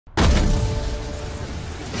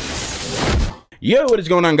Yo, what is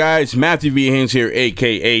going on, guys? Matthew V. Haynes here,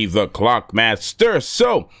 aka the Clock Master.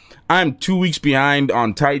 So, I'm 2 weeks behind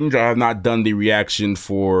on Titans. I have not done the reaction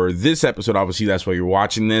for this episode. Obviously, that's why you're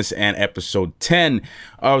watching this, and episode 10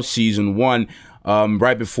 of season 1.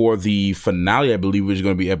 Right before the finale, I believe, which is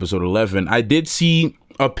going to be episode 11. I did see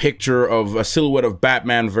a picture of a silhouette of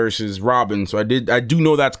Batman versus Robin, so I do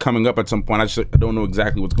know that's coming up at some point. I don't know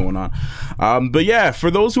exactly what's going on, but yeah,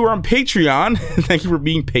 for those who are on Patreon, thank you for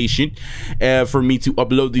being patient for me to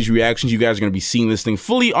upload these reactions. You guys are going to be seeing this thing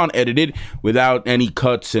fully unedited without any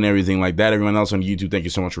cuts and everything like that. Everyone else on YouTube, thank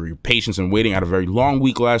you so much for your patience and waiting. I had a very long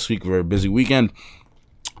week last week, a very busy weekend.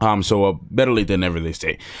 So better late than never, they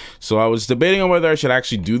say. So I was debating on whether I should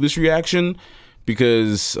actually do this reaction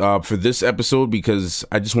because for this episode, because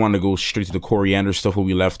I just wanted to go straight to the Coriander stuff where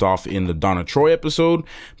we left off in the Donna Troy episode.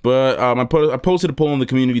 But I posted a poll in the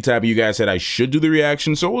community tab. You guys said I should do the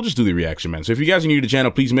reaction, so we'll just do the reaction, man. So if you guys are new to the channel,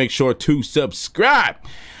 please make sure to subscribe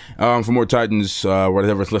for more Titans,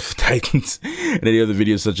 whatever's left of Titans, and any other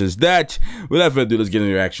videos such as that. Without further ado, let's get into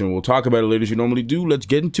the reaction. We'll talk about it later as we normally do. Let's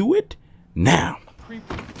get into it now.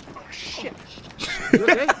 Oh, shit. You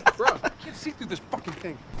okay? Bro, I can't see through this fucking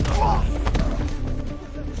thing.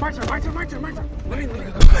 My turn.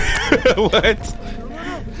 What?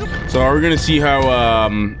 So are we gonna see how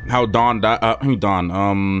Dawn, not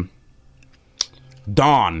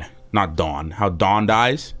Dawn, how Dawn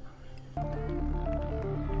dies?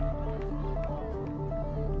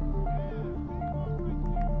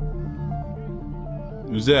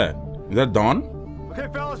 Who's that? Is that Dawn? Okay,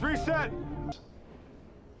 fellas, reset.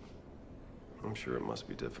 I'm sure it must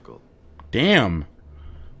be difficult. Damn.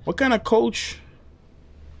 What kind of coach?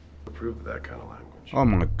 Approve that kind of language. Oh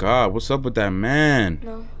my god, what's up with that man?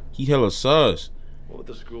 No. He hella sus. What would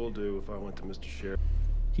the school do if I went to Mr. Sheriff?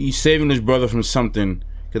 He's saving his brother from something,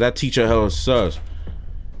 cause that teacher hella sus.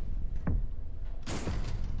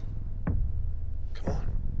 Come on.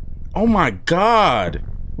 Oh my god.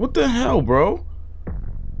 What the hell, bro?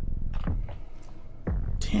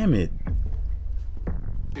 Damn it.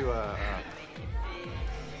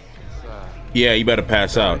 Yeah, you better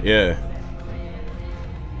pass out. Yeah.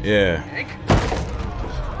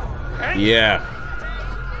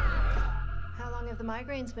 How long have the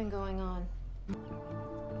migraines been going on?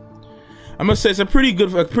 I must say it's a pretty good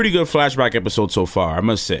flashback episode so far. I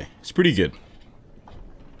must say it's pretty good.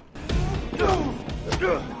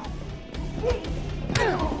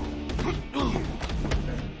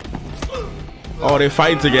 Oh, they're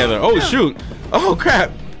fighting together. Oh shoot! Oh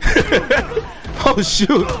crap! Oh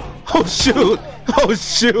shoot! Oh shoot! Oh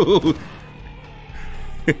shoot!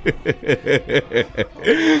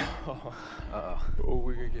 Oh,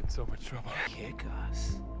 we're gonna get in so much trouble. Kick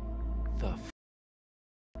us the f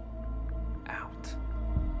out.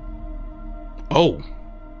 Oh.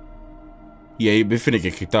 Yeah, you been finna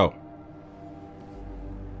get kicked out.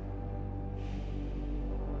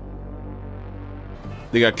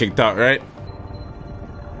 They got kicked out, right?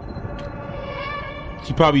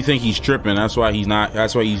 He probably think he's tripping. That's why he's not.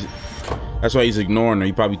 That's why he's ignoring her.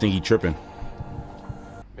 He probably think he's tripping.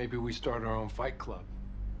 Maybe we start our own fight club.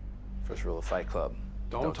 First rule of Fight Club.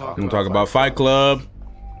 Don't talk about Fight Club.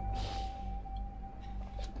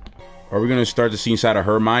 Are we gonna start to see inside of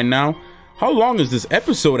her mind now? How long is this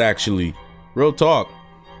episode actually? Real talk.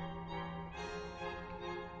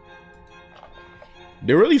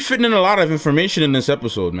 They're really fitting in a lot of information in this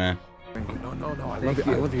episode, man. No. I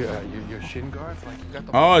love your shin guards. Like you got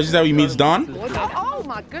the Oh, is that how he meets Dawn? Oh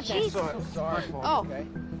my goodness! Sorry. Oh,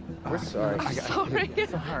 We're sorry.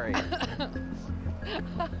 sorry.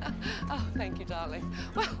 Oh, thank you, darling.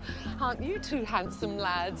 Well, aren't you two handsome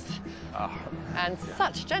lads? And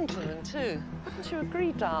such gentlemen, too. Wouldn't you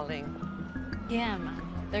agree, darling? Yeah,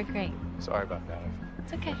 Mom. They're great. Sorry about that.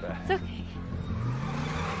 It's okay. It's okay.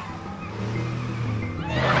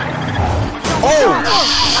 Oh,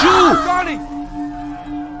 shoot!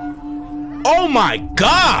 Oh my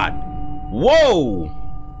god! Whoa!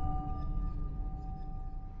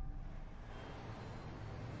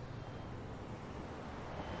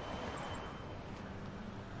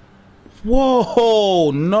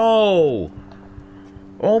 Whoa, no!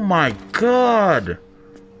 Oh my god!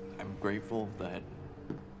 I'm grateful that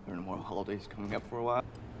there are no more holidays coming up for a while.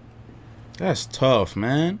 That's tough,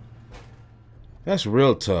 man. That's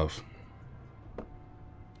real tough.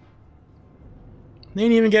 They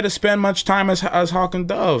didn't even get to spend much time as Hawk and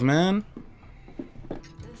Dove, man.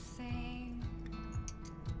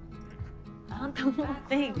 Not the whole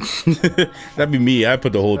thing. That'd be me. I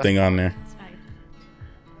put the whole thing on there. That's fine.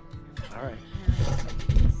 All right.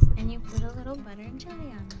 And you put a little butter and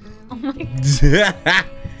jelly on it. Oh my god.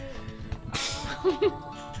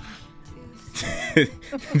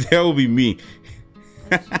 That would be me.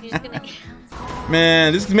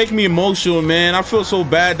 Man, this is making me emotional, man. I feel so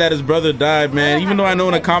bad that his brother died, man. Even though I know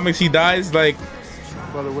in the comics he dies, like...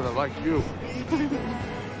 Brother would have liked you.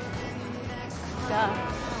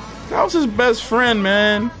 That was his best friend,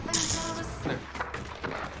 man.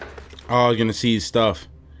 Oh, you're gonna see his stuff.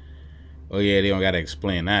 Oh yeah, they don't gotta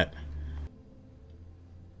explain that.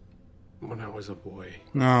 When I was a boy,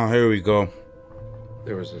 Oh, here we go.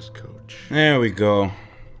 there was this coach. There we go.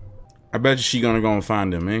 I bet you she gonna go and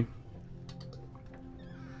find him, eh?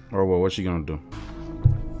 Or what? What's she gonna do?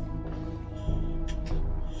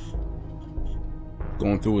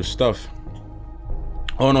 Going through his stuff.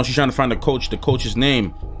 Oh no, she's trying to find the coach's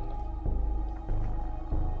name.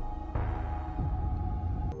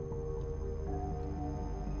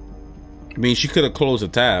 I mean, she could have closed the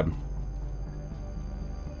tab.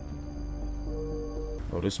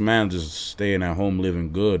 Oh, this man just staying at home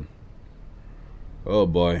living good. Oh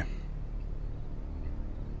boy.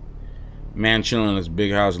 Man chilling in his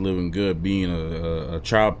big house living good, being a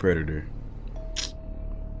child predator.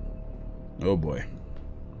 Oh boy.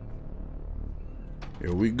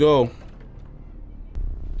 Here we go.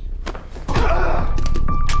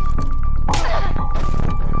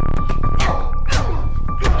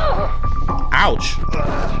 Ouch.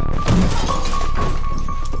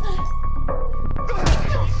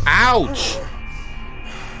 Ouch.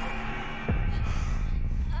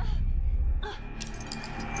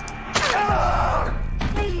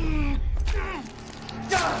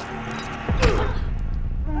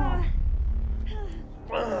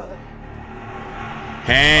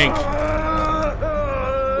 Hank.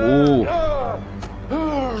 Ooh.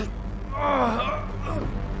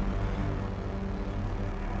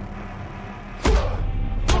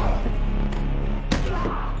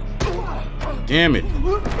 Damn it.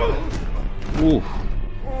 Ooh.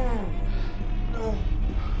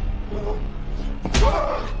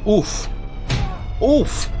 Oof.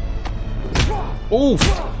 Oof. Oof.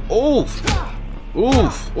 Oof.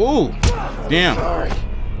 Oof. Ooh. Damn. Sorry.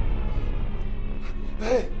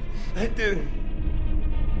 I didn't.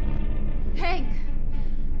 Hank,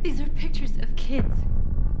 these are pictures of kids.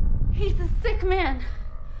 He's a sick man.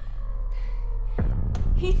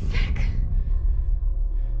 He's sick.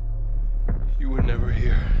 You were never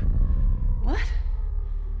here. What?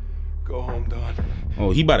 Go home, Dawn.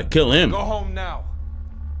 Oh, he about to kill him. Go home now.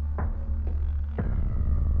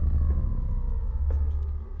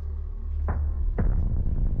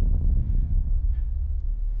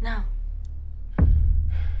 No.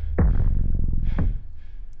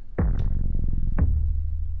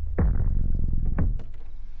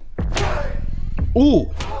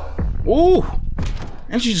 Ooh. Ooh.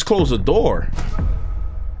 And she just closed the door.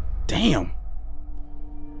 Damn.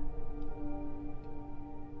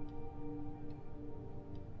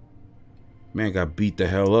 Man got beat the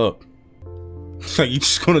hell up. It's like, you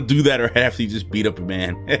just gonna do that or after you just beat up a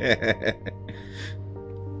man?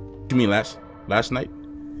 You mean last night?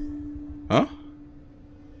 Huh?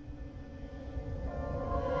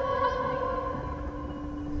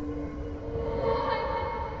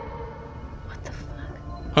 What the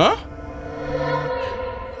fuck? Huh?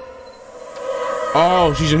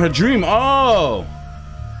 Oh, she's in her dream. Oh.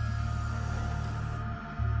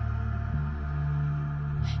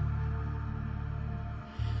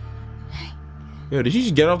 Yo, did she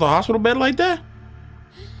just get off the hospital bed like that?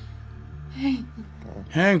 Hank.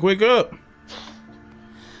 Hank, wake up.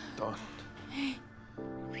 Dawn.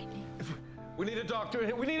 We need a doctor in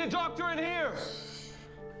here. We need a doctor in here.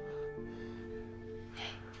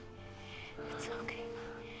 It's okay.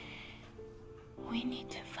 We need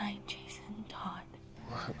to find Jason Todd.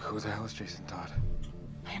 Who the hell is Jason Todd?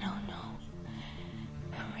 I don't know.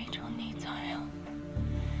 But Rachel needs our help.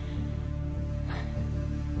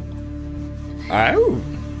 Oh,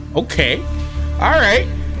 okay. All right.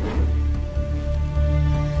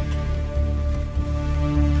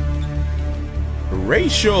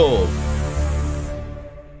 Rachel. All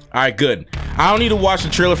right, good. I don't need to watch the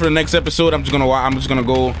trailer for the next episode. I'm just gonna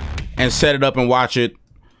go and set it up and watch it.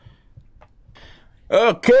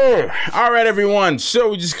 Okay. All right, everyone.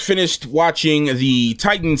 So we just finished watching the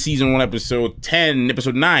Titans season 1 episode 10,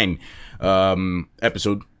 episode 9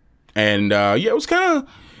 episode. And yeah, it was kind of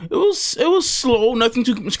it was slow, nothing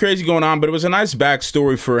too much crazy going on, but it was a nice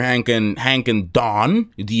backstory for Hank and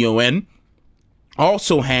Dawn, D-O-N.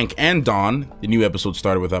 Also, Hank and Dawn. The new episode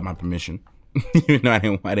started without my permission, even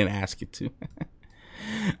though I didn't ask it to.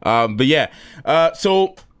 But yeah,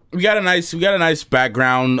 so we got a nice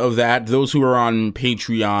background of that. Those who are on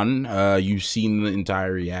Patreon, you've seen the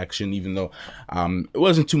entire reaction, even though it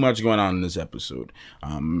wasn't too much going on in this episode.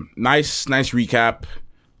 Nice recap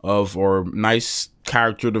of, or nice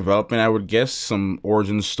character development, I would guess. Some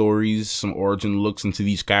origin stories, some origin looks into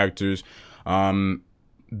these characters.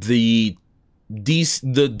 The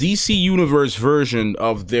DC Universe version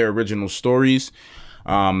of their original stories,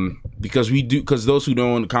 because those who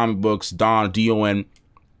know in the comic books, Don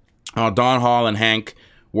Hall and Hank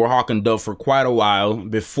were Hawk and Dove for quite a while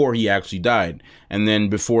before he actually died, and then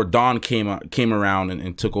before Dawn came around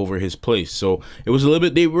and took over his place. So it was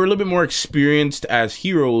they were a little bit more experienced as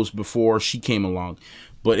heroes before she came along.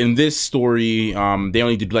 But in this story, they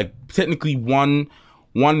only did like technically one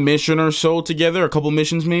mission or so together, a couple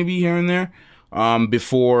missions maybe here and there,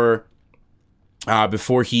 before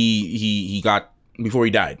he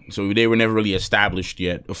died. So they were never really established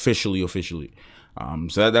yet officially.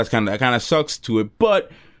 So that kind of sucks to it,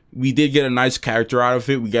 but we did get a nice character out of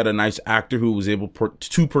it. We got a nice actor who was able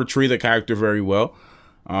to portray the character very well.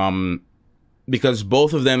 Because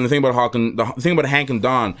both of them, the thing about Hank and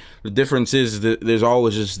Dawn, the difference is that there's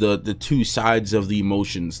always just the two sides of the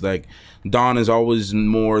emotions. Like Dawn is always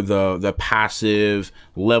more the passive,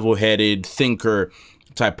 level-headed thinker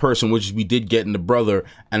type person, which we did get in the brother,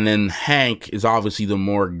 and then Hank is obviously the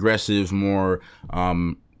more aggressive, more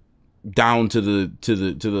down to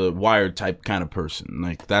the wire type kind of person.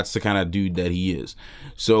 Like that's the kind of dude that he is.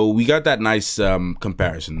 So we got that nice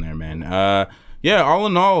comparison there, man. Yeah, all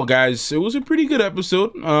in all, guys, it was a pretty good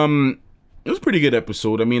episode. It was a pretty good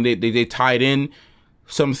episode. I mean, they tied in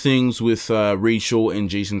some things with Rachel and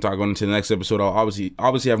Jason. Talking into the next episode, I'll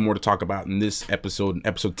obviously have more to talk about in this episode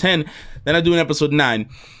 10 than I do in episode 9.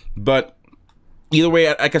 But either way,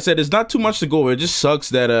 like I said, there's not too much to go over. It just sucks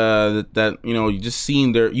that that you know, you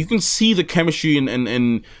can see the chemistry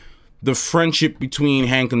and the friendship between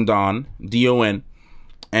Hank and Don, D-O-N,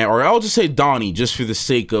 or I'll just say Donnie, just for the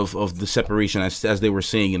sake of the separation, as they were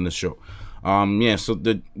saying in the show. Yeah, so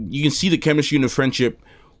you can see the chemistry and the friendship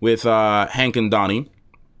with Hank and Donnie.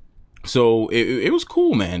 So it was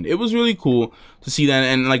cool, man. It was really cool to see that.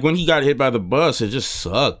 And like when he got hit by the bus, it just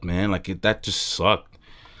sucked, man. Like that just sucked.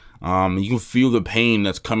 You can feel the pain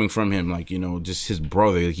that's coming from him, like, you know, just his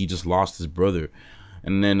brother. Like, he just lost his brother.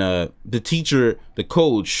 And then the teacher, the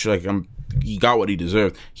coach, like, he got what he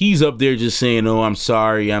deserved. He's up there just saying, "Oh, I'm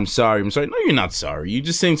sorry. No, you're not sorry. You're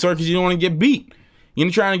just saying sorry because you don't want to get beat. You're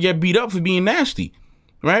trying to get beat up for being nasty,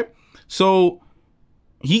 right?" So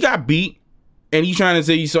he got beat, and he's trying to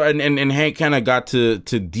say he's sorry. And Hank kind of got to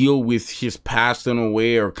deal with his past in a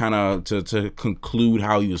way, or kind of to conclude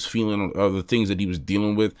how he was feeling, or the things that he was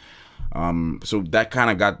dealing with. So that kind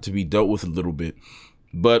of got to be dealt with a little bit.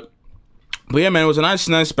 But yeah, man, it was a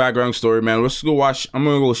nice background story, man. Let's go watch. I'm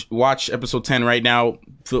gonna go watch episode 10 right now.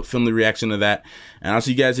 Film the reaction to that, and I'll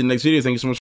see you guys in the next video. Thank you so much.